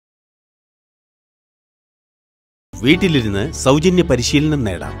വീട്ടിലിരുന്ന് സൗജന്യ പരിശീലനം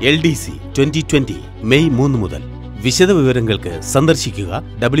നേടാം. LDC 2020 മെയ് 3 മുതൽ. വിശദവിവരങ്ങൾക്ക് സന്ദർശിക്കുക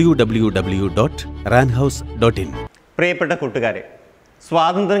www.rankhouse.in. പ്രിയപ്പെട്ട കൂട്ടുകാരെ,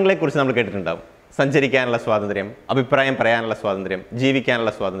 സ്വാതന്ത്ര്യങ്ങളെക്കുറിച്ച് നമ്മൾ കേട്ടിട്ടുണ്ടാവും. സഞ്ചരിക്കാനുള്ള സ്വാതന്ത്ര്യം, അഭിപ്രായം പറയാനുള്ള സ്വാതന്ത്ര്യം,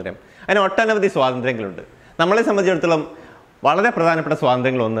 ജീവിക്കാനുള്ള സ്വാതന്ത്ര്യം, അങ്ങനെ ഒട്ടനവധി സ്വാതന്ത്ര്യങ്ങളുണ്ട്. നമ്മളെ സംബന്ധിച്ചിടത്തോളം വളരെ പ്രധാനപ്പെട്ട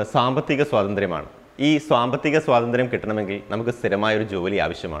സ്വാതന്ത്ര്യങ്ങളൊന്ന് സാമ്പത്തിക സ്വാതന്ത്ര്യമാണ്. ഈ സാമ്പത്തിക സ്വാതന്ത്ര്യം കിട്ടണമെങ്കിൽ നമുക്ക് സ്ഥിരമായൊരു ജോലി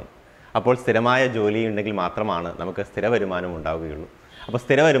ആവശ്യമാണ്. അപ്പോൾ സ്ഥിരമായ ജോലി ഉണ്ടെങ്കിൽ മാത്രമാണ് നമുക്ക് സ്ഥിര വരുമാനം ഉണ്ടാവുകയുള്ളൂ. അപ്പോൾ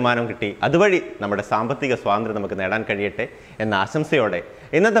സ്ഥിര വരുമാനം കിട്ടി അതുവഴി നമ്മുടെ സാമ്പത്തിക സ്വാതന്ത്ര്യം നമുക്ക് നേടാൻ കഴിയട്ടെ എന്ന ആശംസയോടെ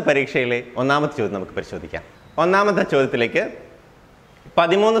ഇന്നത്തെ പരീക്ഷയിലെ ഒന്നാമത്തെ ചോദ്യം നമുക്ക് പരിശോധിക്കാം. ഒന്നാമത്തെ ചോദ്യത്തിലേക്ക്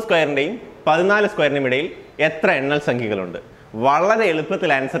 13 സ്ക്വയറിൻ്റെയും 14 സ്ക്വയറിനും ഇടയിൽ എത്ര എണ്ണൽ സംഖ്യകളുണ്ട്? വളരെ എളുപ്പത്തിൽ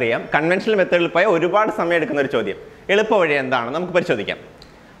ആൻസർ ചെയ്യാം. കൺവെൻഷണൽ മെത്തേഡിൽ പോയ ഒരുപാട് സമയം എടുക്കുന്ന ഒരു ചോദ്യം. എളുപ്പ വഴി എന്താണ് നമുക്ക് പരിശോധിക്കാം.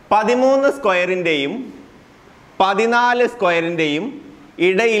 13 സ്ക്വയറിൻ്റെയും 14 സ്ക്വയറിൻ്റെയും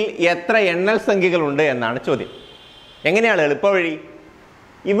ഇടയിൽ എത്ര എണ്ണൽ സംഖ്യകളുണ്ട് എന്നാണ് ചോദ്യം. എങ്ങനെയാണ് എളുപ്പ വഴി?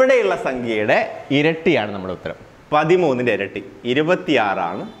 ഇവിടെയുള്ള സംഖ്യയുടെ ഇരട്ടിയാണ് നമ്മുടെ ഉത്തരം. 13ൻ്റെ ഇരട്ടി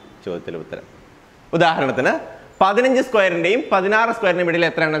 26 ചോദ്യത്തിലെ ഉത്തരം. ഉദാഹരണത്തിന് 15 സ്ക്വയറിൻ്റെയും 16 സ്ക്വയറിൻ്റെയും ഇടയിൽ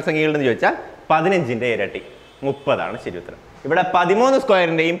എത്ര എണ്ണൽ സംഖ്യകളുണ്ടെന്ന് ചോദിച്ചാൽ 15ൻ്റെ ഇരട്ടി 30 ശരി ഉത്തരം. ഇവിടെ 13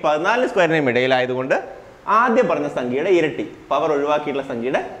 സ്ക്വയറിൻ്റെയും 14 സ്ക്വയറിൻ്റെയും ഇടയിലായതുകൊണ്ട് ആദ്യം പറഞ്ഞ സംഖ്യയുടെ ഇരട്ടി, പവർ ഒഴിവാക്കിയിട്ടുള്ള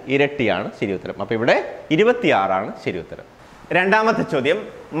സംഖ്യയുടെ ഇരട്ടിയാണ് ശരി ഉത്തരം. അപ്പോൾ ഇവിടെ 26 ശരി ഉത്തരം. രണ്ടാമത്തെ ചോദ്യം,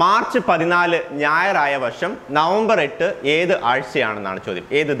 മാർച്ച് 14 ഞായറായ വർഷം നവംബർ 8 ഏത് ആഴ്ചയാണെന്നാണ് ചോദ്യം.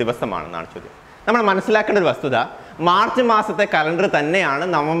 ഏത് ദിവസമാണെന്നാണ് ചോദ്യം. നമ്മൾ മനസ്സിലാക്കേണ്ട ഒരു വസ്തുത, മാർച്ച് മാസത്തെ കലണ്ടർ തന്നെയാണ്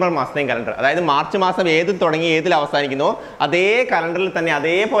നവംബർ മാസത്തെയും കലണ്ടർ. അതായത് മാർച്ച് മാസം ഏതിൽ തുടങ്ങി ഏതിൽ അവസാനിക്കുന്നുവോ അതേ കലണ്ടറിൽ തന്നെ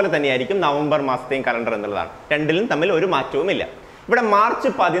അതേപോലെ തന്നെയായിരിക്കും നവംബർ മാസത്തെയും കലണ്ടർ എന്നുള്ളതാണ്. രണ്ടിലും തമ്മിൽ ഒരു മാറ്റവുമില്ല. ഇവിടെ മാർച്ച്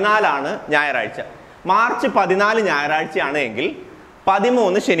 14 ഞായറാഴ്ച. മാർച്ച് 14 ഞായറാഴ്ചയാണ് എങ്കിൽ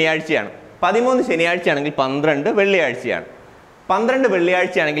 13 ശനിയാഴ്ചയാണ്. 13 ശനിയാഴ്ചയാണെങ്കിൽ 12 വെള്ളിയാഴ്ചയാണ്. 12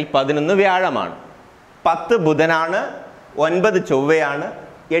 വെള്ളിയാഴ്ചയാണെങ്കിൽ 11 വ്യാഴമാണ്. 10 ബുധനാണ്. 9 ചൊവ്വയാണ്.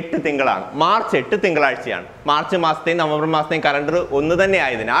 8 തിങ്കളാണ്. മാർച്ച് 8 തിങ്കളാഴ്ചയാണ്. മാർച്ച് മാസത്തെയും നവംബർ മാസത്തെയും കലണ്ടർ ഒന്ന് തന്നെ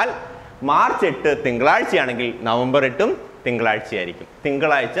ആയതിനാൽ മാർച്ച് 8 തിങ്കളാഴ്ചയാണെങ്കിൽ നവംബർ 8 തിങ്കളാഴ്ചയായിരിക്കും.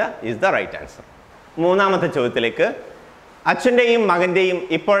 തിങ്കളാഴ്ച ഈസ് ദ റൈറ്റ് ആൻസർ. മൂന്നാമത്തെ ചോദ്യത്തിലേക്ക്, അച്ഛൻ്റെയും മകൻ്റെയും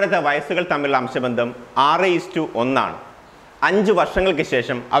ഇപ്പോഴത്തെ വയസ്സുകൾ തമ്മിലുള്ള അംശബന്ധം 6:1 5 വർഷങ്ങൾക്ക്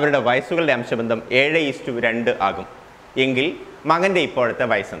ശേഷം അവരുടെ വയസ്സുകളുടെ അംശബന്ധം 7:2 ആകും എങ്കിൽ മകൻ്റെ ഇപ്പോഴത്തെ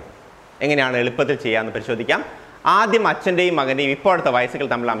വയസ്സുണ്ട്. എങ്ങനെയാണ് എളുപ്പത്തിൽ ചെയ്യാമെന്ന് പരിശോധിക്കാം. ആദ്യം അച്ഛൻ്റെയും മകൻ്റെയും ഇപ്പോഴത്തെ വയസ്സുകൾ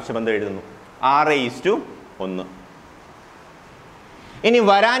തമ്മിലുള്ള അംശബന്ധം എഴുതുന്നു. 6:1. ഇനി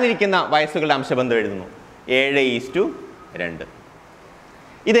വരാനിരിക്കുന്ന വയസ്സുകളുടെ അംശബന്ധം എഴുതുന്നു. 7:2.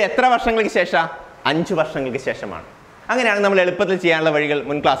 ഇത് എത്ര വർഷങ്ങൾക്ക് ശേഷം? 5 വർഷങ്ങൾക്ക് ശേഷമാണ്. അങ്ങനെയാണ് നമ്മൾ എളുപ്പത്തിൽ ചെയ്യാനുള്ള വഴികൾ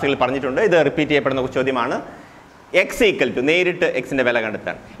മുൻ ക്ലാസ്സുകളിൽ പറഞ്ഞിട്ടുണ്ട്. ഇത് റിപ്പീറ്റ് ചെയ്യപ്പെടുന്ന ചോദ്യമാണ്. x = നേരിട്ട് എക്സിന്റെ വില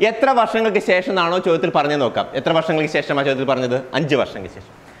കണ്ടെത്താൻ എത്ര വർഷങ്ങൾക്ക് ശേഷം എന്നാണോ ചോദ്യത്തിൽ പറഞ്ഞു നോക്കാം. എത്ര വർഷങ്ങൾക്ക് ശേഷമാണ് ചോദ്യത്തിൽ പറഞ്ഞത്? 5 വർഷങ്ങൾക്ക്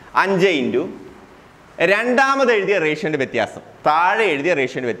ശേഷം. 5 രണ്ടാമത് എഴുതിയ റേഷ്യോന്റെ വ്യത്യാസം, താഴെ എഴുതിയ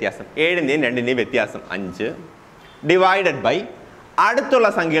റേഷ്യോന്റെ വ്യത്യാസം, 7ൻ്റെയും 2ൻ്റെയും വ്യത്യാസം 5 ഡിവൈഡഡ് ബൈ അടുത്തുള്ള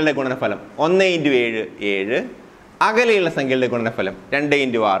സംഖ്യകളുടെ ഗുണനഫലം 1 × 7 അകലെയുള്ള സംഖ്യകളുടെ ഗുണനഫലം 2 ×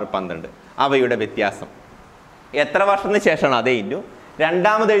 6 12 അവയുടെ വ്യത്യാസം. എത്ര വർഷത്തിന് ശേഷമാണ്? അതേ ഇൻറ്റു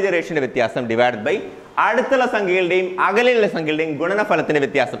രണ്ടാമത് എഴുതിയ റേഷ്യോന്റെ വ്യത്യാസം ഡിവൈഡഡ് ബൈ അടുത്തുള്ള സംഖ്യകളുടെയും അകലെയുള്ള സംഖ്യകളുടെയും ഗുണനഫലത്തിന്റെ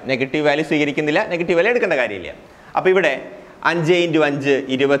വ്യത്യാസം. നെഗറ്റീവ് വാല്യൂ സ്വീകരിക്കുന്നില്ല, നെഗറ്റീവ് വാല്യൂ എടുക്കേണ്ട കാര്യമില്ല. അപ്പോൾ ഇവിടെ 5 × 5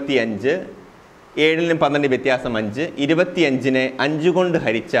 25, 7നും 12 വ്യത്യാസം 5, 25നെ 5 കൊണ്ട്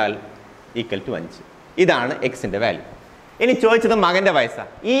ഹരിച്ചാൽ =5. ഇതാണ് എക്സിന്റെ വാല്യൂ. ഇനി ചോദിച്ചത് മകന്റെ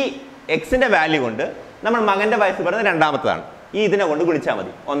വയസ്സാണ്. ഈ എക്സിന്റെ വാല്യൂ കൊണ്ട് നമ്മൾ മകന്റെ വയസ്സ് പറയുന്നത് രണ്ടാമത്തതാണ്. ഇതിനെ കൊണ്ട് ഗുണിച്ചാൽ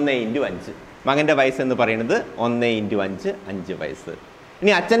മതി. 1 × 5. മകന്റെ വയസ്സ് എന്ന് പറയുന്നത് 1 × 5 5 വയസ്സ്.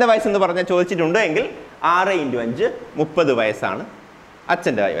 ഇനി അച്ഛൻ്റെ വയസ്സെന്ന് പറഞ്ഞാൽ ചോദിച്ചിട്ടുണ്ട് എങ്കിൽ 6 × 5 30 വയസ്സാണ്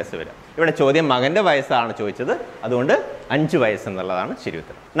അച്ഛൻ്റെ വയസ്സ് വരിക. ഇവിടെ ചോദ്യം മകൻ്റെ വയസ്സാണ് ചോദിച്ചത്, അതുകൊണ്ട് 5 വയസ്സ് എന്നുള്ളതാണ് ശരി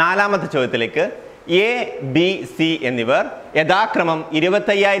ഉത്തരം. നാലാമത്തെ ചോദ്യത്തിലേക്ക്, A, B, C എന്നിവർ യഥാക്രമം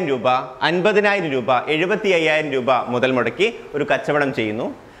 25,000 രൂപ, 50,000 രൂപ, 75,000 രൂപ മുതൽ മുടക്കി ഒരു കച്ചവടം ചെയ്യുന്നു.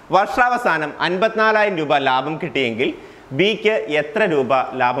 വർഷാവസാനം 54,000 രൂപ ലാഭം കിട്ടിയെങ്കിൽ ബിക്ക് എത്ര രൂപ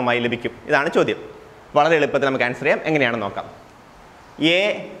ലാഭമായി ലഭിക്കും? ഇതാണ് ചോദ്യം. വളരെ എളുപ്പത്തിൽ നമുക്ക് ആൻസർ ചെയ്യാം. എങ്ങനെയാണെന്ന് നോക്കാം. A,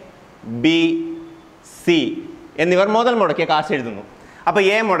 B, C എന്നിവർ മുതൽ മുടക്കിയ കാശ് എഴുതുന്നു. അപ്പോൾ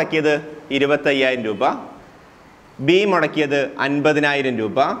A മുടക്കിയത് 25,000 രൂപ, B മുടക്കിയത് 50,000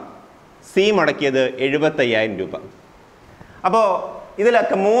 രൂപ, C മുടക്കിയത് 75,000 രൂപ. അപ്പോൾ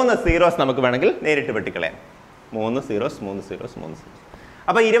ഇതിലൊക്കെ 3 സീറോസ് നമുക്ക് വേണമെങ്കിൽ നേരിട്ട് വെട്ടിക്കളയാം. 3 സീറോസ്.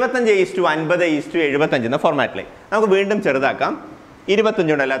 അപ്പോൾ 25:50:75 എന്ന ഫോർമാറ്റിലെ നമുക്ക് വീണ്ടും ചെറുതാക്കാം. 25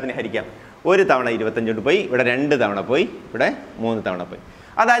 കൊണ്ട് എല്ലാത്തിനും ഹരിക്കാം. ഒരു തവണ 25 കൊണ്ട് പോയി, ഇവിടെ 2 തവണ പോയി, ഇവിടെ 3 തവണ പോയി.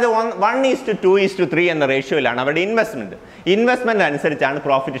 അതായത് 1:2:3 എന്ന റേഷ്യോയിലാണ് അവരുടെ ഇൻവെസ്റ്റ്മെന്റ് അനുസരിച്ചാണ്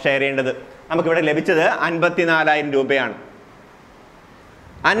പ്രോഫിറ്റ് ഷെയർ ചെയ്യേണ്ടത്. നമുക്കിവിടെ ലഭിച്ചത് 54,000 രൂപയാണ്.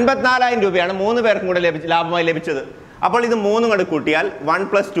 54,000 രൂപയാണ് 3 പേർക്കും കൂടെ ലാഭമായി ലഭിച്ചത്. അപ്പോൾ ഇത് 3 കൂടെ കൂട്ടിയാൽ 1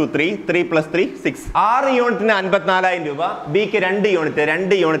 + 2 3, 3 + 3 6. 6 യൂണിറ്റിന് 54,000 രൂപ, ബിക്ക് 2 യൂണിറ്റ്,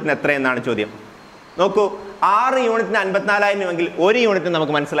 2 യൂണിറ്റിന് എത്രയെന്നാണ് ചോദ്യം. നോക്കൂ, 6 യൂണിറ്റിന് 54,000 എങ്കിൽ 1 യൂണിറ്റിന്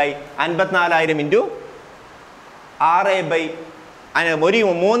നമുക്ക് മനസ്സിലായി 54,000 ×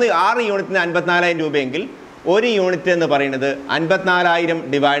 6 യൂണിറ്റിന് 54,000 രൂപയെങ്കിൽ 1 യൂണിറ്റ് എന്ന് പറയുന്നത് 54,000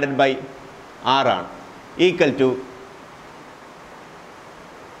 / 6 ആണ്, ഈക്വൽ ടു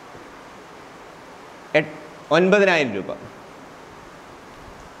 9,000 രൂപ.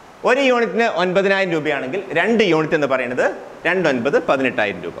 1 യൂണിറ്റിന് 9,000 രൂപയാണെങ്കിൽ 2 യൂണിറ്റ് എന്ന് പറയുന്നത് 2 9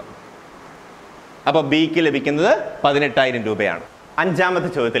 18,000 രൂപ. അപ്പോൾ ബിക്ക് ലഭിക്കുന്നത് 18,000 രൂപയാണ്. അഞ്ചാമത്തെ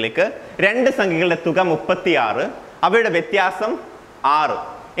ചോദ്യത്തിലേക്ക്, 2 സംഖ്യകളുടെ തുക 36, അവയുടെ വ്യത്യാസം 6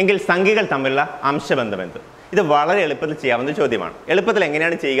 എങ്കിൽ സംഖ്യകൾ തമ്മിലുള്ള അംശബന്ധം എന്ത്? ഇത് വളരെ എളുപ്പത്തിൽ ചെയ്യാവുന്ന ചോദ്യമാണ്. എളുപ്പത്തിൽ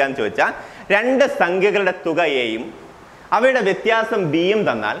എങ്ങനെയാണ് ചെയ്യുക എന്ന് ചോദിച്ചാൽ, 2 സംഖ്യകളുടെ തുക എയും അവയുടെ വ്യത്യാസം ബിയും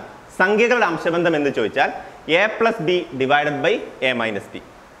തന്നാൽ സംഖ്യകളുടെ അംശബന്ധം എന്ന് ചോദിച്ചാൽ a + b / a - b.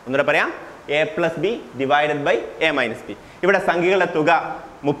 ഒന്നുകൂടെ പറയാം, a + b / a - b. ഇവിടെ സംഖ്യകളുടെ തുക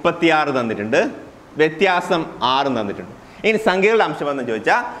 36 തന്നിട്ടുണ്ട്, വ്യത്യാസം 6 തന്നിട്ടുണ്ട്. ഇനി സംഖ്യകളുടെ അംശബന്ധം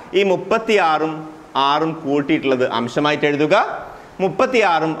ചോദിച്ചാൽ ഈ 36ഉം 6ഉം കൂട്ടിയിട്ടുള്ളത് അംശമായിട്ട് എഴുതുക,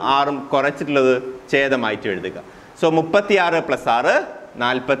 36ഉം 6ഉം കുറച്ചിട്ടുള്ളത് ഛേദമായിട്ട് എഴുതുക. സോ 36 + 6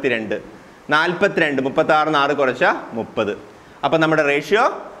 42, 42 36 6 കുറച്ച 30. അപ്പം നമ്മുടെ റേഷ്യോ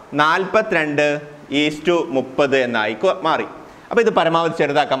 42:30 എന്നായി മാറി. അപ്പോൾ ഇത് പരമാവധി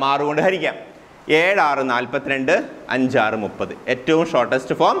ചെറുതാക്കാം, 6 കൊണ്ട് ഹരിക്കാം. 7 6 42, 5 6 30. ഏറ്റവും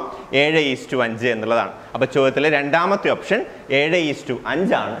ഷോർട്ടസ്റ്റ് ഫോം 7:5 എന്നുള്ളതാണ്. അപ്പോൾ ചോദ്യത്തിലെ രണ്ടാമത്തെ ഓപ്ഷൻ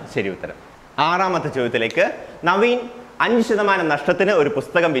 7:5 ആണ് ശരി ഉത്തരം. ആറാമത്തെ ചോദ്യത്തിലേക്ക്, നവീൻ 5% നഷ്ടത്തിന് ഒരു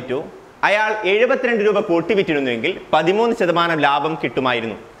പുസ്തകം വിറ്റു. അയാൾ 72 രൂപ കൂട്ടി വിറ്റിരുന്നുവെങ്കിൽ 13% ലാഭം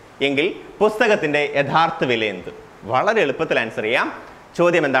കിട്ടുമായിരുന്നു എങ്കിൽ പുസ്തകത്തിന്റെ യഥാർത്ഥ വില എന്ത്? വളരെ എളുപ്പത്തിൽ ആൻസർ ചെയ്യാം.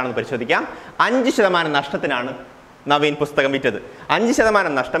 ചോദ്യം എന്താണെന്ന് പരിശോധിക്കാം. 5% നഷ്ടത്തിനാണ് നവീൻ പുസ്തകം വിറ്റത്.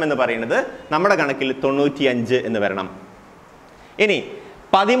 5% നഷ്ടം എന്ന് പറയുന്നത് നമ്മുടെ കണക്കിൽ 95 എന്ന് വരണം. ഇനി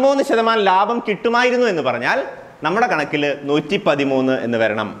 13% ലാഭം കിട്ടുമായിരുന്നു എന്ന് പറഞ്ഞാൽ നമ്മുടെ കണക്കിൽ 113 എന്ന്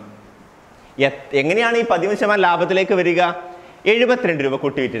വരണം. എങ്ങനെയാണ് ഈ 13% ലാഭത്തിലേക്ക് വരിക? 72 രൂപ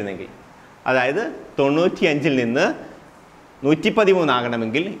കൂട്ടി വിറ്റിരുന്നെങ്കിൽ, അതായത് 95-ൽ നിന്ന് 113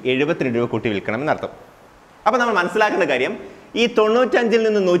 ആകണമെങ്കിൽ 72 രൂപ കൂട്ടി വിൽക്കണമെന്നർത്ഥം. അപ്പോൾ നമ്മൾ മനസ്സിലാക്കേണ്ട കാര്യം, ഈ 95-ൽ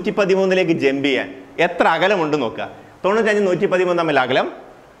നിന്ന് 113-ലേക്ക് ജമ്പ് ചെയ്യാൻ എത്ര അകലമുണ്ട് നോക്കുക. 95 113 തമ്മിൽ അകലം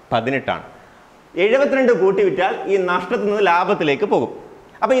 18 ആണ്. 72 കൂട്ടി വിറ്റാൽ ഈ നഷ്ടത്തിൽ നിന്ന് ലാഭത്തിലേക്ക് പോകും.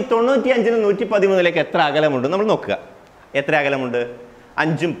 അപ്പോൾ ഈ 95-ന് 113-ലേക്ക് എത്ര അകലമുണ്ട് നമ്മൾ നോക്കുക. എത്ര അകലമുണ്ട്?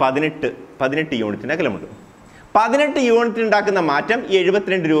 5ഉം 18 യൂണിറ്റിന് അകലമുണ്ട്. 18 യൂണിറ്റ് ഉണ്ടാക്കുന്ന മാറ്റം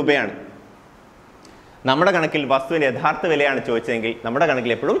 72 രൂപയാണ്. നമ്മുടെ കണക്കിൽ വസ്തുവിൻ്റെ യഥാർത്ഥ വിലയാണ് ചോദിച്ചതെങ്കിൽ നമ്മുടെ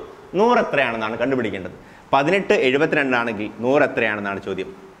കണക്കിൽ എപ്പോഴും 100 എത്രയാണെന്നാണ് കണ്ടുപിടിക്കേണ്ടത്. 18 72 ആണെങ്കിൽ 100 എത്രയാണെന്നാണ് ചോദ്യം.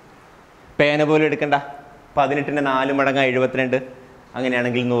 പേന പോലും എടുക്കണ്ട, 18-ന്റെ 4 മടങ്ങ് 72,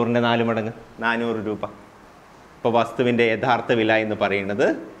 അങ്ങനെയാണെങ്കിൽ 100-ന്റെ 4 മടങ്ങ് 400 രൂപ. ഇപ്പോൾ വസ്തുവിൻ്റെ യഥാർത്ഥ വില എന്ന് പറയുന്നത്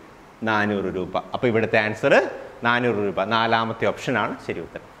 400 രൂപ. അപ്പോൾ ഇവിടുത്തെ ആൻസർ 400 രൂപ, നാലാമത്തെ ഓപ്ഷനാണ് ശരി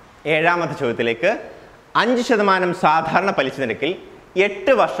ഉത്തരം. ഏഴാമത്തെ ചോദ്യത്തിലേക്ക്, 5% സാധാരണ പലിശ നിരക്കിൽ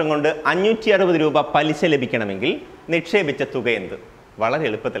 8 വർഷം കൊണ്ട് 560 രൂപ പലിശ ലഭിക്കണമെങ്കിൽ നിക്ഷേപിച്ച തുക എന്ത്? വളരെ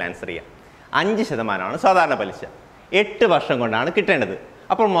എളുപ്പത്തിൽ ആൻസർ ചെയ്യാം. 5% സാധാരണ പലിശ, 8 വർഷം കൊണ്ടാണ് കിട്ടേണ്ടത്.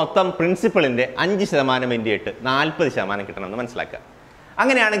 അപ്പോൾ മൊത്തം പ്രിൻസിപ്പളിൻ്റെ 5% × 8 40% കിട്ടണമെന്ന് മനസ്സിലാക്കുക.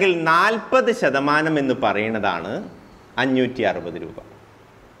 അങ്ങനെയാണെങ്കിൽ 40% എന്ന് പറയുന്നതാണ് 560 രൂപ.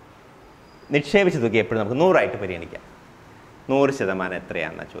 നിക്ഷേപിച്ച തുക എപ്പോഴും നമുക്ക് 100 ആയിട്ട് പരിഗണിക്കാം. 100%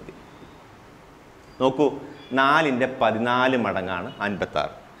 എത്രയാണെന്ന ചോദ്യം. നോക്കൂ, 4-ന്റെ 14 മടങ്ങാണ്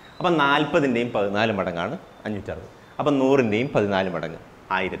 56. അപ്പം 40-ൻ്റെയും 14 മടങ്ങാണ് 560. അപ്പം 100-ൻ്റെയും 14 മടങ്ങ്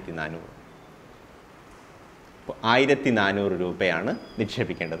 1400. അപ്പോൾ 1400 രൂപയാണ്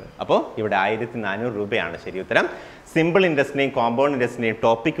നിക്ഷേപിക്കേണ്ടത്. അപ്പോൾ ഇവിടെ 1400 രൂപയാണ് ശരി ഉത്തരം. Simple ഇൻട്രസ്റ്റിനെയും compound ഇൻട്രസ്റ്റിനെയും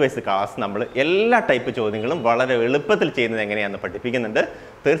topic wise class നമ്മൾ എല്ലാ ടൈപ്പ് ചോദ്യങ്ങളും വളരെ എളുപ്പത്തിൽ ചെയ്യുന്നത് എങ്ങനെയാണെന്ന് പഠിപ്പിക്കുന്നുണ്ട്.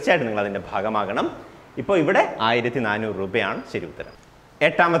 തീർച്ചയായിട്ടും നിങ്ങൾ അതിൻ്റെ ഭാഗമാകണം. ഇപ്പോൾ ഇവിടെ 1400 രൂപയാണ് ശരി ഉത്തരം.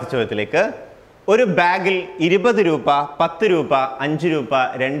 എട്ടാമത്തെ ചോദ്യത്തിലേക്ക്, ഒരു ബാഗിൽ 20 രൂപ, 10 രൂപ, 5 രൂപ,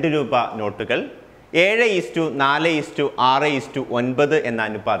 2 രൂപ നോട്ടുകൾ 7:4:6:9 എന്ന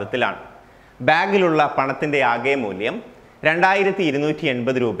അനുപാതത്തിലാണ്. ബാഗിലുള്ള പണത്തിൻ്റെ ആകെ മൂല്യം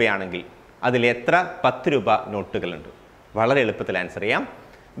 2280 രൂപയാണെങ്കിൽ അതിൽ എത്ര 10 രൂപ നോട്ടുകളുണ്ട്? വളരെ എളുപ്പത്തിൽ ആൻസർ ചെയ്യാം.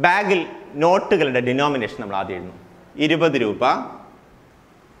 ബാഗിൽ നോട്ടുകളുടെ ഡിനോമിനേഷൻ നമ്മൾ ആദ്യം എഴുതുന്നു. 20 രൂപ,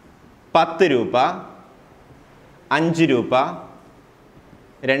 10 രൂപ, 5 രൂപ,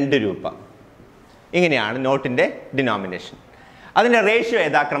 2 രൂപ. ഇങ്ങനെയാണ് നോട്ടിൻ്റെ ഡിനോമിനേഷൻ. അതിൻ്റെ റേഷ്യോ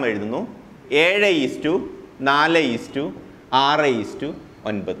യഥാക്രമം എഴുതുന്നു.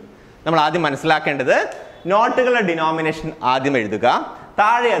 7:4:6:9. നമ്മൾ ആദ്യം മനസ്സിലാക്കേണ്ടത് നോട്ടുകളുടെ ഡിനോമിനേഷൻ ആദ്യം എഴുതുക,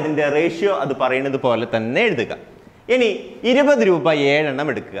 താഴെ അതിൻ്റെ റേഷ്യോ അത് പറയുന്നത് പോലെ തന്നെ എഴുതുക. ഇനി 20 രൂപ 7 എണ്ണം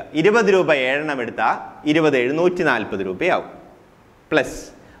എടുക്കുക. 20 രൂപ 7 എണ്ണം എടുത്താൽ 20 140 രൂപയാവും. പ്ലസ്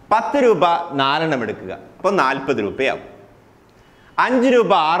 10 രൂപ 4 എണ്ണം എടുക്കുക, അപ്പോൾ 40 രൂപയാവും. 5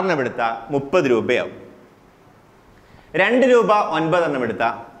 രൂപ 6 എണ്ണം എടുത്താൽ 30 രൂപയാവും. 2 രൂപ 9 എണ്ണം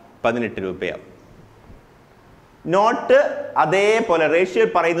എടുത്താൽ 18 രൂപയാവും. നോട്ട് അതേപോലെ റേഷ്യോ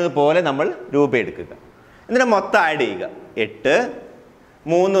പറയുന്നത് പോലെ നമ്മൾ രൂപ എടുക്കുക. എന്നിട്ട് മൊത്തം ആഡ് ചെയ്യുക. 8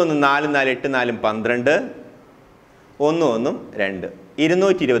 3 1 4 4 8 4 12 1 1 2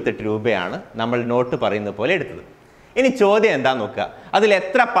 228 രൂപയാണ് നമ്മൾ നോട്ട് പറയുന്നത് പോലെ എടുത്തത്. ഇനി ചോദ്യം എന്താ നോക്കുക, അതിൽ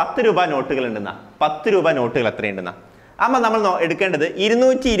എത്ര 10 രൂപ നോട്ടുകൾ ഉണ്ടെന്നാ? 10 രൂപ നോട്ടുകൾ എത്രയുണ്ടെന്നാ? അപ്പോൾ നമ്മൾ എടുക്കേണ്ടത്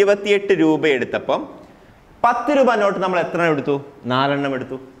 228 രൂപ എടുത്തപ്പം 10 രൂപ നോട്ട് നമ്മൾ എത്ര എടുത്തു? 4 എണ്ണം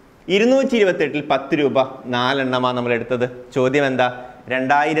എടുത്തു. 228-ൽ 10 രൂപ 4 എണ്ണമാണ് നമ്മൾ എടുത്തത്. ചോദ്യം എന്താ?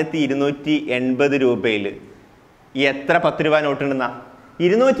 2280 രൂപയിൽ എത്ര 10 രൂപ നോട്ട് ഉണ്ടെന്നാ?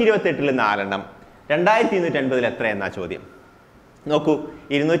 228-ൽ 4 എണ്ണം, 2280-ൽ എത്ര എന്നാ ചോദ്യം. നോക്കൂ,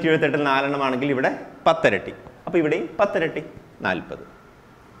 228-ൽ 4 എണ്ണമാണെങ്കിൽ ഇവിടെ 10 ഇരട്ടി, അപ്പോൾ ഇവിടെയും 10 ഇരട്ടി 40.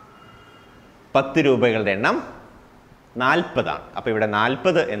 10 രൂപകളുടെ എണ്ണം 40 ആണ്. അപ്പോൾ ഇവിടെ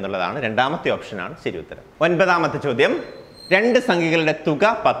 40 എന്നുള്ളതാണ് രണ്ടാമത്തെ ഓപ്ഷനാണ് ശരി ഉത്തരം. 9ാമത്തെ ചോദ്യം, 2 സംഖ്യകളുടെ തുക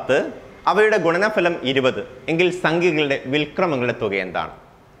 10, അവയുടെ ഗുണനഫലം 20 എങ്കിൽ സംഖ്യകളുടെ വിൽക്രമങ്ങളുടെ തുക എന്താണ്?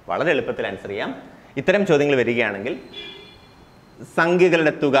 വളരെ എളുപ്പത്തിൽ ആൻസർ ചെയ്യാം. ഇത്തരം ചോദ്യങ്ങൾ വരികയാണെങ്കിൽ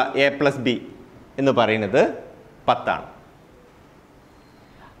സംഖ്യകളുടെ തുക A+B എന്ന് പറയുന്നത് 10 ആണ്.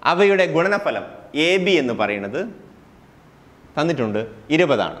 അവയുടെ ഗുണനഫലം AB എന്ന് പറയുന്നത് തന്നിട്ടുണ്ട്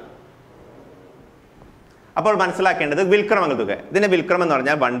 20 ആണ്. അപ്പോൾ മനസ്സിലാക്കേണ്ടത് വിൽക്രമങ്ങൾ തുക. ഇതിൻ്റെ വിൽക്രമം എന്ന്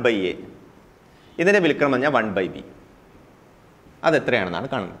പറഞ്ഞാൽ 1/A, ഇതിൻ്റെ വിൽക്രമം പറഞ്ഞാൽ 1/B. അതെത്രയാണെന്നാണ്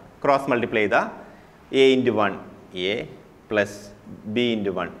കാണുന്നത്. ക്രോസ് മൾട്ടിപ്ലൈ ചെയ്താൽ A × 1 A plus B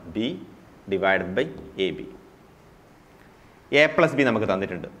 × 1 B divided by AB. A+B നമുക്ക്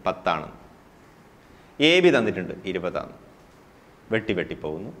തന്നിട്ടുണ്ട് 10 ആണ്. AB തന്നിട്ടുണ്ട് 20 ആണ്. വെട്ടി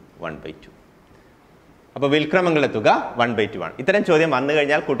പോകുന്നു 1/2. അപ്പോൾ വിൽക്രമങ്ങളുടെ തുക 1/2 ആണ്. ഇത്തരം ചോദ്യം വന്നു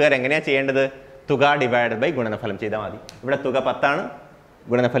കഴിഞ്ഞാൽ കൂട്ടുകാർ എങ്ങനെയാണ് ചെയ്യേണ്ടത്? തുക ഡിവൈഡഡ് ബൈ ഗുണനഫലം ചെയ്താൽ മതി. ഇവിടെ തുക 10 ആണ്,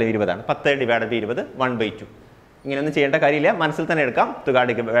 ഗുണനഫലം 20 ആണ്. 10 ഡിവൈഡഡ് ബൈ 20 1/2. ഇങ്ങനെയൊന്നും ചെയ്യേണ്ട കാര്യമില്ല, മനസ്സിൽ തന്നെ എടുക്കാം. തുക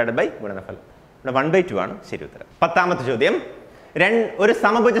ഡിവൈഡഡ് ബൈ ഗുണനഫലം. ഇവിടെ 1/2 ആണ് ശരി ഉത്തരം. 10ാമത്തെ ചോദ്യം, ഒരു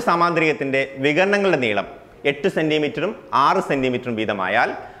സമഭുജ സമാന്തരികത്തിന്റെ വികരണങ്ങളുടെ നീളം 8 സെന്റിമീറ്ററും 6 സെന്റിമീറ്ററും വീതമായാൽ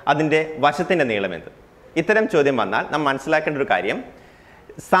അതിന്റെ വശത്തിന്റെ നീളം എന്ത്? ഇത്തരം ചോദ്യം വന്നാൽ നാം മനസ്സിലാക്കേണ്ട ഒരു കാര്യം,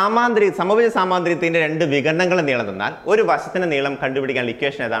 സമഭുജ സാമാന്തരികത്തിന്റെ 2 വികരണങ്ങളുടെ നീളം തന്നാൽ ഒരു വശത്തിന്റെ നീളം കണ്ടുപിടിക്കാനുള്ള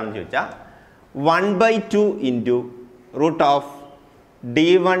ഇക്വേഷൻ ഏതാണെന്ന് ചോദിച്ചാൽ 1/2 into root of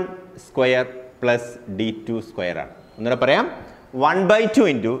d1 square plus d2 square ആണ്. ഒന്നുകൂടെ പറയാം, 1/2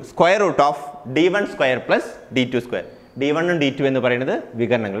 into square root of d1 square plus d2 square. d1 ഉം d2 എന്ന് പറയുന്നത്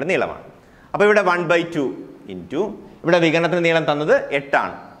വികരണങ്ങളുടെ നീളമാണ്. അപ്പോൾ ഇവിടെ 1/2 ഇൻറ്റു ഇവിടെ വികരണത്തിന്റെ നീളം തന്നത് 8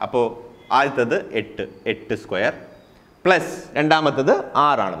 ആണ്. അപ്പോൾ ആദ്യത്തത് 8 സ്ക്വയർ പ്ലസ് രണ്ടാമത്തത്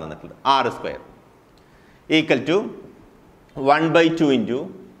 6 ആണ് തന്നിട്ടുള്ളത് 6 square equal to 1/2 into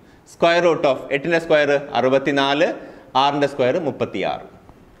square root of 8ന്റെ square 64, 6ന്റെ square 36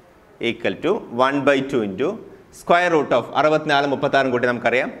 equal to 1/2 into square root of 64 36 കൂട്ടി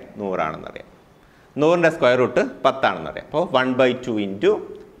നമുക്കറിയാം 100 ആണെന്നറിയാം. 100ന്റെ സ്ക്വയർ റൂട്ട് 10 ആണെന്നറിയാം. അപ്പോൾ 1/2 ഇൻറ്റു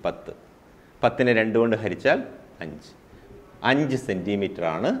 10, 10നെ 2 കൊണ്ട് ഹരിച്ചാൽ 5 സെൻറ്റിമീറ്റർ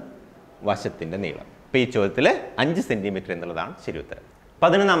ആണ് വശത്തിൻ്റെ നീളം. അപ്പോൾ ഈ ചോദ്യത്തിൽ 5 സെൻറ്റിമീറ്റർ എന്നുള്ളതാണ് ശരി ഉത്തരം.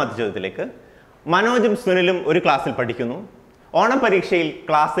 11ാമത്തെ ചോദ്യത്തിലേക്ക്, മനോജും സുനിലും ഒരു ക്ലാസ്സിൽ പഠിക്കുന്നു. ഓണം പരീക്ഷയിൽ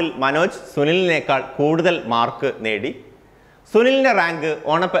ക്ലാസ്സിൽ മനോജ് സുനിലിനേക്കാൾ കൂടുതൽ മാർക്ക് നേടി. സുനിലിൻ്റെ റാങ്ക്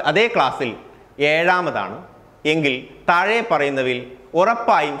അതേ ക്ലാസ്സിൽ 7ാമതാണ് എങ്കിൽ താഴെ പറയുന്നവയിൽ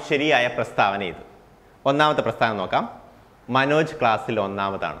ഉറപ്പായും ശരിയായ പ്രസ്താവന ഇത്. ഒന്നാമത്തെ പ്രസ്താവന നോക്കാം. മനോജ് ക്ലാസ്സിൽ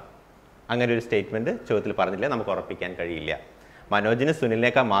 1ാമതാണ്. അങ്ങനെ ഒരു സ്റ്റേറ്റ്മെൻറ്റ് ചോദ്യത്തിൽ പറഞ്ഞില്ല, നമുക്ക് ഉറപ്പിക്കാൻ കഴിയില്ല. മനോജിന്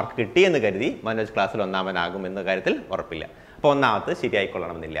സുനിലിനേക്കാൾ മാർക്ക് കിട്ടിയെന്ന് കരുതി മനോജ് ക്ലാസ്സിൽ 1ാമനാകും എന്ന കാര്യത്തിൽ ഉറപ്പില്ല. അപ്പോൾ ഒന്നാമത്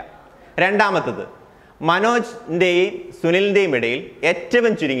ശരിയായിക്കൊള്ളണമെന്നില്ല. രണ്ടാമത്തത്, മനോജിൻ്റെയും സുനിലിൻ്റെയും ഇടയിൽ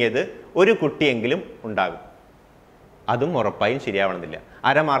ഏറ്റവും ചുരുങ്ങിയത് ഒരു കുട്ടിയെങ്കിലും ഉണ്ടാകും. അതും ഉറപ്പായും ശരിയാവണമെന്നില്ല.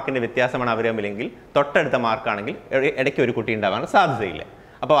 1/2 മാർക്കിൻ്റെ വ്യത്യാസമാണ് അവർ തമ്മിലെങ്കിൽ തൊട്ടടുത്ത മാർക്കാണെങ്കിൽ ഇടയ്ക്ക് ഒരു കുട്ടി ഉണ്ടാകാൻ സാധ്യതയില്ല.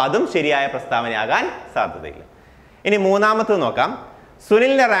 അപ്പോൾ അതും ശരിയായ പ്രസ്താവനയാകാൻ സാധ്യതയില്ല. ഇനി മൂന്നാമത്തത് നോക്കാം.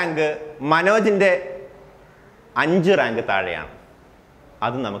 സുനിലിൻ്റെ റാങ്ക് മനോജിൻ്റെ 5 റാങ്ക് താഴെയാണ്.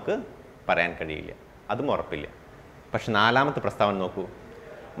 അതും നമുക്ക് പറയാൻ കഴിയില്ല, അതും ഉറപ്പില്ല. പക്ഷെ 4ാമത്തെ പ്രസ്താവന നോക്കൂ.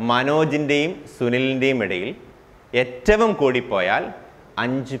 മനോജിൻ്റെയും സുനിലിൻ്റെയും ഇടയിൽ ഏറ്റവും കൂടിപ്പോയാൽ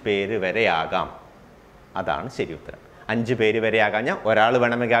 5 പേര് വരെയാകാം. അതാണ് ശരി ഉത്തരം. 5 പേര് വരെയാകാം. ഒരാൾ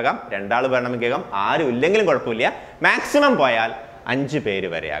വേണമെങ്കിൽ ആകാം, 2 ആൾ വേണമെങ്കിൽ ആകാം, ആരും ഇല്ലെങ്കിലും കുഴപ്പമില്ല. മാക്സിമം പോയാൽ 5 പേര്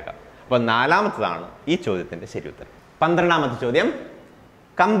വരെയാകാം. അപ്പോൾ 4ാമത്തതാണ് ഈ ചോദ്യത്തിൻ്റെ ശരി ഉത്തരം. 12ാമത്തെ ചോദ്യം,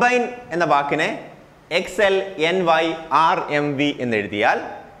 കമ്പൈൻ എന്ന വാക്കിനെ XL NY RMV എന്ന് എഴുതിയാൽ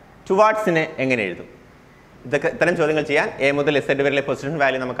ടുവാർഡ്സിനെ എങ്ങനെ എഴുതും? ഇത്തരം ചോദ്യങ്ങൾ ചെയ്യാൻ A മുതൽ Z വരെയുള്ള പൊസിഷൻ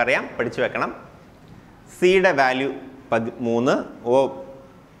വാല്യൂ നമുക്കറിയാം, പഠിച്ചു വെക്കണം. സിയുടെ value 13, O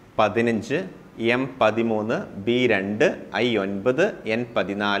 15, M 13, B 2, I 9, N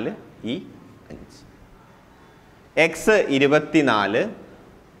 14, E 5. X 24,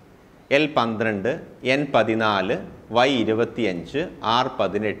 L 12, N 14, Y 25, R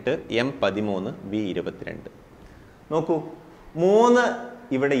 18, M 13, B 22. നോക്കൂ, 3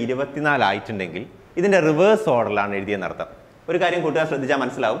 ഇവിടെ 24 ആയിട്ടുണ്ടെങ്കിൽ ഇതിൻ്റെ റിവേഴ്സ് ഓർഡറിലാണ് എഴുതിയെന്നർത്ഥം. ഒരു കാര്യം കൂട്ടുകാർ ശ്രദ്ധിച്ചാൽ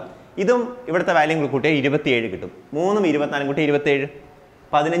മനസ്സിലാവും. ഇതും ഇവിടുത്തെ വാല്യൂ കൂട്ടിയാൽ 27 കിട്ടും. 3ഉം 24 കൂട്ടി 27,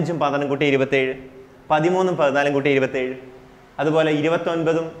 15ഉം 14 കൂട്ടി 27, 13ഉം 14 കൂട്ടി 27, അതുപോലെ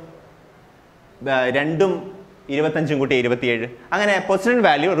 29ഉം 2ഉം 25ഉം കൂട്ടി 27. അങ്ങനെ പൊസിഷൻ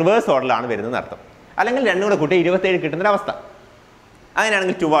വാല്യൂ റിവേഴ്സ് ഓർഡറിലാണ് വരുന്നത് അർത്ഥം. അല്ലെങ്കിൽ 2 കൂടെ കൂട്ടി 27 കിട്ടുന്നൊരവസ്ഥ.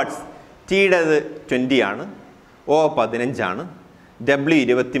 അങ്ങനെയാണെങ്കിൽ ടുവാർഡ്സ് ടിയുടേത് 20 ആണ്, O 15 ആണ്, W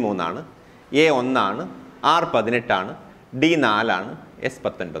 23 ആണ്, A 1 ആണ്, R 18 ആണ്, D 4 ആണ്, S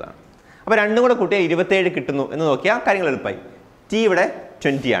 19 ആണ്. അപ്പോൾ 2 കൂടെ കൂട്ടിയാൽ 27 കിട്ടുന്നു എന്ന് നോക്കിയാൽ കാര്യങ്ങൾ എളുപ്പമായി. T ഇവിടെ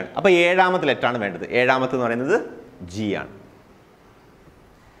 20 ആണ്. അപ്പോൾ 7ാമത്തെ ലെറ്ററാണ് വേണ്ടത്. 7ാമത്തെ എന്ന് പറയുന്നത് G ആണ്.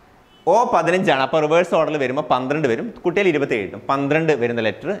 O 15 ആണ്. അപ്പോൾ റിവേഴ്സ് ഓർഡറിൽ വരുമ്പോൾ 12 വരും. കുട്ടിയാൽ 27 കിട്ടും. 12 വരുന്ന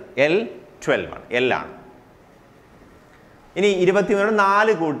ലെറ്റർ L 12 ആണ്. L ആണ്. ഇനി 23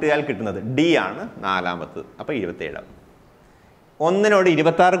 4 കൂട്ടിയാൽ കിട്ടുന്നത് D ആണ്, 4ാമത്തത്. അപ്പോൾ 27 ആവും. 1നോട്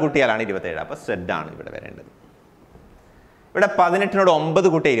 26 കൂട്ടിയാലാണ് 27. അപ്പോൾ Z ആണ് ഇവിടെ വരേണ്ടത്. ഇവിടെ 18നോട് 9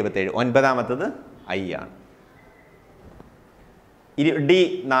 കൂട്ടിയ 27, 9ാമത്തത് I ആണ്. D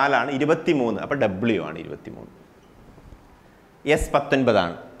 4 ആണ്, 23. അപ്പോൾ W ആണ് 23. S 19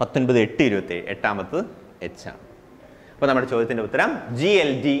 ആണ്, 19 8 27, 8ാമത്തത് H ആണ്. അപ്പോൾ നമ്മുടെ ചോദ്യത്തിൻ്റെ ഉത്തരം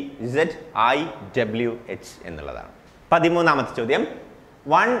GLDZIWH എന്നുള്ളതാണ്. 13ാമത്തെ ചോദ്യം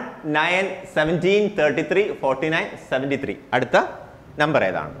 1, 9, 17, 33, 49, 73. അടുത്ത നമ്പർ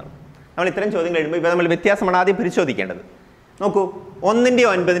ഏതാണ്? നമ്മൾ ഇത്തരം ചോദ്യങ്ങൾ എഴുതുമ്പോൾ ഇപ്പോൾ നമ്മൾ വ്യത്യാസമാണ് ആദ്യം പരിശോധിക്കേണ്ടത്. നോക്കൂ, 1ൻ്റെയും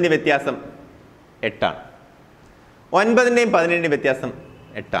 9ൻ്റെയും വ്യത്യാസം 8 ആണ്. 9ൻ്റെയും 17ൻ്റെയും വ്യത്യാസം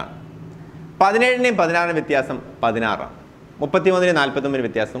 8 ആണ്. 17ൻ്റെയും 16ൻ്റെയും വ്യത്യാസം 16 ആണ്. 33ൻ്റെയും 49ൻ്റെയും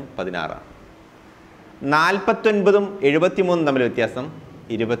വ്യത്യാസം 16 ആണ്. 49ഉം 73ഉം തമ്മിൽ വ്യത്യാസം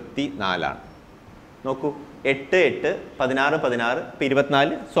 24 ആണ്. നോക്കൂ, 8, 8, 16, 16, ഇപ്പോൾ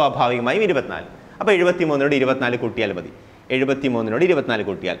 24, സ്വാഭാവികമായും 24. അപ്പോൾ 73നോട് 24 കൂട്ടിയാൽ മതി. 73നോട് 24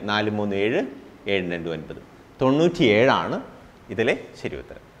 കൂട്ടിയാൽ 4, 3, 7, 7, 2, 9. 97 ആണ് ഇതിലെ ശരി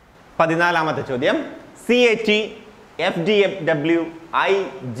ഉത്തരം. 14ാമത്തെ ചോദ്യം CAT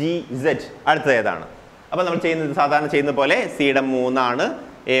FDWIGZ അടുത്തത് ഏതാണ്? അപ്പോൾ നമ്മൾ ചെയ്യുന്നത് സാധാരണ ചെയ്യുന്ന പോലെ സിയുടെ 3 ആണ്,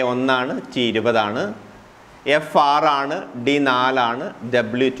 A 1 ആണ്, T 20 ആണ്, F 6 ആണ്, D 4 ആണ്,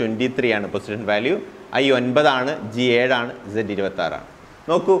 W 23 ആണ് പൊസിഷൻ വാല്യൂ, I 9 ആണ്, G 7 ആണ്, Z 26 ആണ്.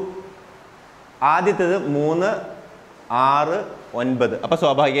 നോക്കൂ, ആദ്യത്തേത് 3, 6, 9. അപ്പോൾ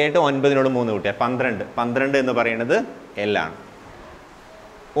സ്വാഭാവികമായിട്ട് 9നോട് 3 കൂട്ടിയാൽ 12. 12 എന്ന് പറയുന്നത് L ആണ്.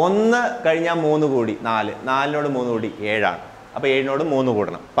 1 കഴിഞ്ഞാൽ 3 കൂടി 4, 4നോട് 3 കൂടി 7 ആണ്. അപ്പോൾ 7നോട് 3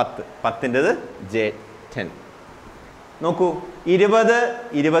 കൂടണം 10. 10ൻ്റെത് J 10. നോക്കൂ, 20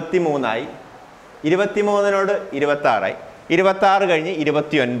 23ആയി, 23നോട് 26ആയി, 26 കഴിഞ്ഞ്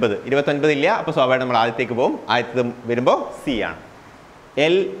 29. 29 ഇല്ല, അപ്പോൾ സ്വാഭാവികം നമ്മൾ ആദ്യത്തേക്ക് പോകും. ആദ്യത്തെ വരുമ്പോൾ C ആണ്.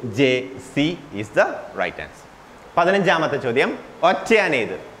 LJC is the right answer. 15ാമത്തെ ചോദ്യം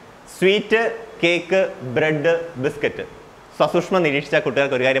ഒറ്റയാനേത്? Sweet, cake, bread, biscuit. സസൂക്ഷ്മം നിരീക്ഷിച്ച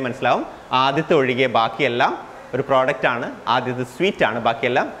കുട്ടികൾക്ക് ഒരു കാര്യം മനസ്സിലാവും. ആദ്യത്തെ ഒഴികെ ബാക്കിയെല്ലാം ഒരു പ്രോഡക്റ്റ് ആണ്. ആദ്യത്തെ സ്വീറ്റ് ആണ്,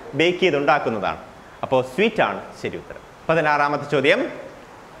 ബാക്കിയെല്ലാം ബേക്ക് ചെയ്തുണ്ടാക്കുന്നതാണ്. അപ്പോൾ സ്വീറ്റ് ആണ് ശരി ഉത്തരം. 16ാമത്തെ ചോദ്യം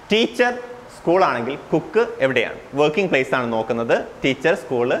ടീച്ചർ സ്കൂളാണെങ്കിൽ കുക്ക് എവിടെയാണ്? വർക്കിംഗ് പ്ലേസ് ആണ് നോക്കുന്നത്. ടീച്ചർ,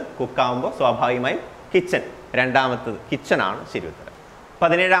 സ്കൂള്, കുക്കാവുമ്പോൾ സ്വാഭാവികമായും കിച്ചൺ. രണ്ടാമത്തത് കിച്ചൺ ആണ് ശരി ഉത്തരം.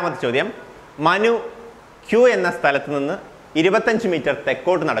 17ാമത്തെ ചോദ്യം മനു Q എന്ന സ്ഥലത്ത് നിന്ന് 25 മീറ്റർ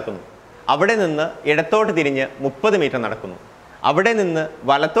തെക്കോട്ട് നടക്കുന്നു. അവിടെ നിന്ന് ഇടത്തോട്ട് തിരിഞ്ഞ് 30 മീറ്റർ നടക്കുന്നു. അവിടെ നിന്ന്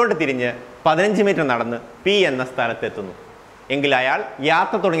വലത്തോട്ട് തിരിഞ്ഞ് 15 മീറ്റർ നടന്ന് P എന്ന സ്ഥലത്തെത്തുന്നു. എങ്കിൽ അയാൾ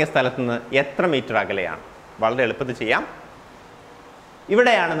യാത്ര തുടങ്ങിയ സ്ഥലത്ത് നിന്ന് എത്ര മീറ്റർ അകലെയാണ്? വളരെ എളുപ്പത്തിൽ ചെയ്യാം.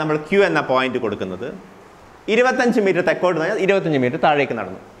 ഇവിടെയാണ് നമ്മൾ Q എന്ന പോയിന്റ് കൊടുക്കുന്നത്. 25 മീറ്റർ തെക്കോട്ട് നിന്ന് 25 മീറ്റർ താഴേക്ക്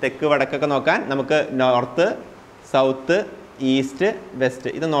നടന്നു. തെക്ക് വടക്കൊക്കെ നോക്കാൻ നമുക്ക് നോർത്ത്, സൗത്ത്, ഈസ്റ്റ്, വെസ്റ്റ്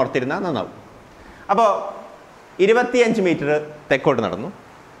ഇത് നോർത്തിരുന്നാൽ നന്നാവും. അപ്പോൾ 25 മീറ്റർ തെക്കോട്ട് നടന്നു.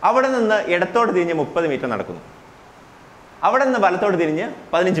 അവിടെ നിന്ന് ഇടത്തോട്ട് തിരിഞ്ഞ് 30 മീറ്റർ നടക്കുന്നു. അവിടെ നിന്ന് വലത്തോട്ട് തിരിഞ്ഞ്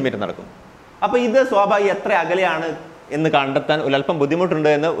 15 മീറ്റർ നടക്കുന്നു. അപ്പോൾ ഇത് സ്വാഭാവികം എത്ര അകലെയാണ് എന്ന് കണ്ടെത്താൻ ഒരല്പം ബുദ്ധിമുട്ടുണ്ട്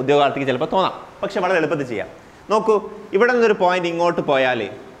എന്ന് ഉദ്യോഗാർത്ഥിക്ക് ചിലപ്പോൾ തോന്നാം. പക്ഷെ വളരെ എളുപ്പത്തിൽ ചെയ്യാം. നോക്കൂ, ഇവിടെ നിന്നൊരു പോയിന്റ് ഇങ്ങോട്ട് പോയാൽ,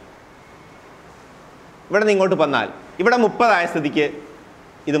 ഇവിടെ നിന്ന് ഇങ്ങോട്ട് വന്നാൽ ഇവിടെ 30 ആയ സ്ഥിതിക്ക്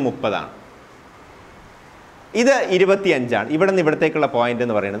ഇത് 30 ആണ്. ഇത് 25 ആണ്. ഇവിടെ നിന്ന് ഇവിടത്തേക്കുള്ള പോയിന്റ്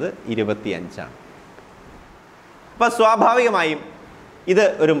എന്ന് പറയുന്നത് 25 ആണ്. അപ്പോൾ സ്വാഭാവികമായും ഇത്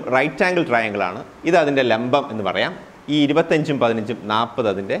ഒരു റൈറ്റ് ആംഗിൾ ട്രയാങ്കിൾ ആണ്. ഇത് അതിൻ്റെ ലംബം എന്ന് പറയാം. ഈ 25ഉം 15ഉം 40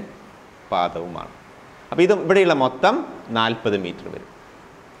 അതിൻ്റെ പാദവുമാണ്. അപ്പോൾ ഇത് ഇവിടെയുള്ള മൊത്തം 40 മീറ്റർ വരും.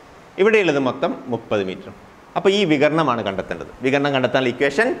 ഇവിടെയുള്ളത് മൊത്തം 30 മീറ്റർ. അപ്പോൾ ഈ വികരണമാണ് കണ്ടെത്തേണ്ടത്. വികരണം കണ്ടെത്താനുള്ള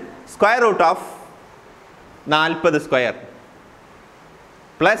equation square root of 40 square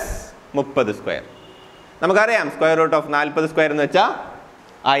plus 30 square. നമുക്കറിയാം സ്ക്വയർ റൂട്ട് ഓഫ് 40 സ്ക്വയർ എന്ന് വെച്ചാൽ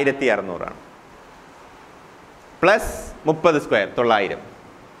 1600 ആണ്. Plus 30 square 900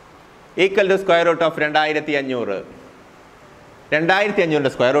 equal to square root of 2500. 2500ൻ്റെ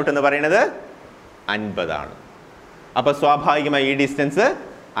square root എന്ന് പറയുന്നത് 50 ആണ്. അപ്പോൾ സ്വാഭാവികമായി ഈ ഡിസ്റ്റൻസ്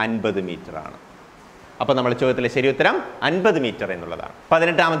 50 മീറ്റർ ആണ്. അപ്പോൾ നമ്മുടെ ചോദ്യത്തിലെ ശരി ഉത്തരം 50 മീറ്റർ എന്നുള്ളതാണ്.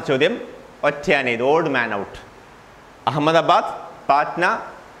 18ാമത്തെ ചോദ്യം ഒറ്റയാനേത് ഓഡ് മാൻ ഔട്ട്. അഹമ്മദാബാദ്, പാറ്റ്ന,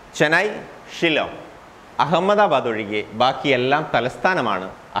 ചെന്നൈ, ഷിലോങ്. അഹമ്മദാബാദ് ഒഴികെ ബാക്കിയെല്ലാം തലസ്ഥാനമാണ്.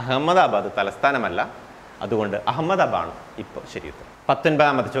 അഹമ്മദാബാദ് തലസ്ഥാനമല്ല. അതുകൊണ്ട് അഹമ്മദാബാദ് ഇപ്പോൾ ശരി ഉത്തരം.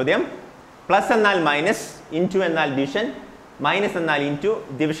 19ാമത്തെ ചോദ്യം പ്ലസ് എന്നാൽ മൈനസ്, ഇൻറ്റു എന്നാൽ ഡിവിഷൻ, മൈനസ് എന്നാൽ ഇൻറ്റു,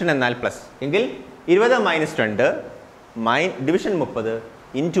 ഡിവിഷൻ എന്നാൽ പ്ലസ് എങ്കിൽ 20 - 2 ഡിവിഷൻ 30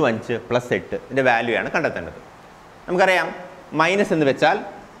 ഇൻറ്റു 5 പ്ലസ് 8 ഇതിൻ്റെ വാല്യൂ ആണ് കണ്ടെത്തേണ്ടത്. നമുക്കറിയാം മൈനസ് എന്ന് വെച്ചാൽ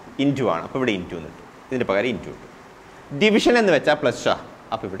ഇൻറ്റു ആണ്. അപ്പോൾ ഇവിടെ ഇൻറ്റു എന്ന് കിട്ടും. ഇതിൻ്റെ പകരം ഇൻറ്റു കിട്ടും. ഡിവിഷൻ എന്ന് വെച്ചാൽ പ്ലസ് ആ.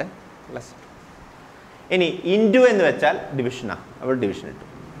 അപ്പോൾ ഇവിടെ പ്ലസ്. ഇനി ഇൻറ്റു എന്ന് വെച്ചാൽ ഡിവിഷനാണ്. അവിടെ ഡിവിഷൻ കിട്ടും.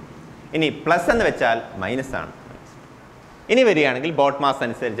 ഇനി പ്ലസ് എന്ന് വെച്ചാൽ മൈനസ് ആണ്. ഇനി വരികയാണെങ്കിൽ ബോട്ട് മാസ്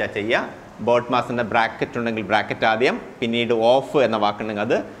അനുസരിച്ചാണ് ചെയ്യുക. ബോട്ട് മാസിൻ്റെ ബ്രാക്കറ്റ് ഉണ്ടെങ്കിൽ ബ്രാക്കറ്റ് ആദ്യം, പിന്നീട് ഓഫ് എന്ന വാക്കുണ്ടെങ്കിൽ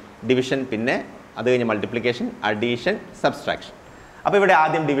അത് ഡിവിഷൻ, പിന്നെ അത് കഴിഞ്ഞ് മൾട്ടിപ്ലിക്കേഷൻ, അഡീഷൻ, സബ്സ്ട്രാക്ഷൻ. അപ്പോൾ ഇവിടെ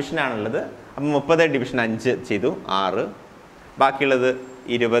ആദ്യം ഡിവിഷനാണുള്ളത്. അപ്പം 30 ഡിവിഷൻ 5 ചെയ്തു 6. ബാക്കിയുള്ളത്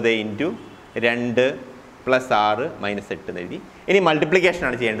 20 ഇൻറ്റു 2 പ്ലസ് 6 മൈനസ് 8 എന്ന് എഴുതി. ഇനി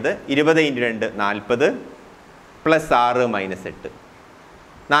മൾട്ടിപ്ലിക്കേഷനാണ് ചെയ്യേണ്ടത്. 20 into 2 40 plus 6 minus 8.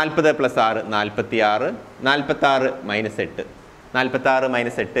 40 plus 6 46. 46 minus 8. 46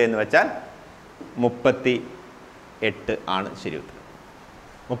 minus 8 എന്ന് വെച്ചാൽ 38 ആണ് ശരി ഉത്തരം.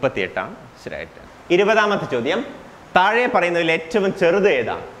 38 ആണ് ശരിയായിട്ട്. 20ാമത്തെ ചോദ്യം താഴെ പറയുന്നതിൽ ഏറ്റവും ചെറുത്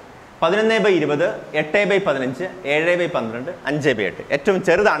ഏതാണ്? 11/20, 8/15, 7/12, 5/8. ഏറ്റവും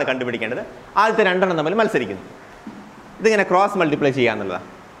ചെറുതാണ് കണ്ടുപിടിക്കേണ്ടത്. ആദ്യത്തെ രണ്ടെണ്ണം തമ്മിൽ മത്സരിക്കുന്നു. ഇതിങ്ങനെ ക്രോസ് മൾട്ടിപ്ലൈ ചെയ്യാന്നുള്ളതാണ്.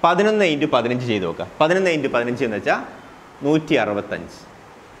 11 ഇൻറ്റു 15 ചെയ്ത് നോക്കുക. 11 ഇൻറ്റു 15 എന്ന് വെച്ചാൽ 165.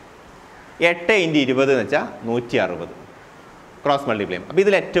 8 ഇൻറ്റു 20 എന്ന് വെച്ചാൽ 160. ക്രോസ് മൾട്ടിപ്ലൈ ചെയ്യും. അപ്പോൾ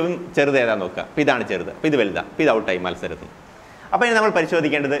ഇതിൽ ഏറ്റവും ചെറുത് ഏതാണെന്ന് നോക്കുക. അപ്പോൾ ഇതാണ് ചെറുത്. അപ്പോൾ ഇത് വലുതാണ്. അപ്പോൾ ഇത് ഔട്ടായി മത്സരത്തിൽ. അപ്പോൾ ഇനി നമ്മൾ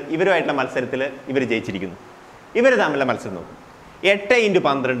പരിശോധിക്കേണ്ടത് ഇവരുമായിട്ടുള്ള മത്സരത്തിൽ ഇവർ ജയിച്ചിരിക്കുന്നു. ഇവർ തമ്മിലുള്ള മത്സരം നോക്കും. 8 ഇൻറ്റു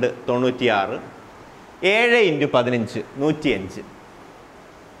 12 96. 7 ഇൻറ്റു 15 105.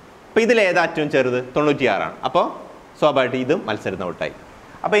 അപ്പോൾ ഇതിലേതാ ഏറ്റവും ചെറുത്? 96 ആണ്. അപ്പോൾ സ്വാഭാവികമായിട്ട് ഇതും മത്സരത്തിന് ഔട്ടായി.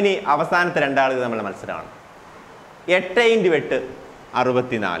 അപ്പോൾ ഇനി അവസാനത്തെ രണ്ടാളുകൾ തമ്മിലുള്ള മത്സരമാണ്. 8 ഇൻറ്റു 8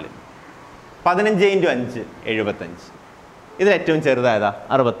 64. 15 ഇൻറ്റു 5 75. ഇതിൽ ഏറ്റവും ചെറുതായതാ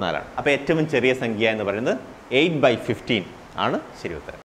 64 ആണ്. അപ്പോൾ ഏറ്റവും ചെറിയ സംഖ്യ എന്ന് പറയുന്നത് 8/15 ആണ് ശരി ഉത്തരം.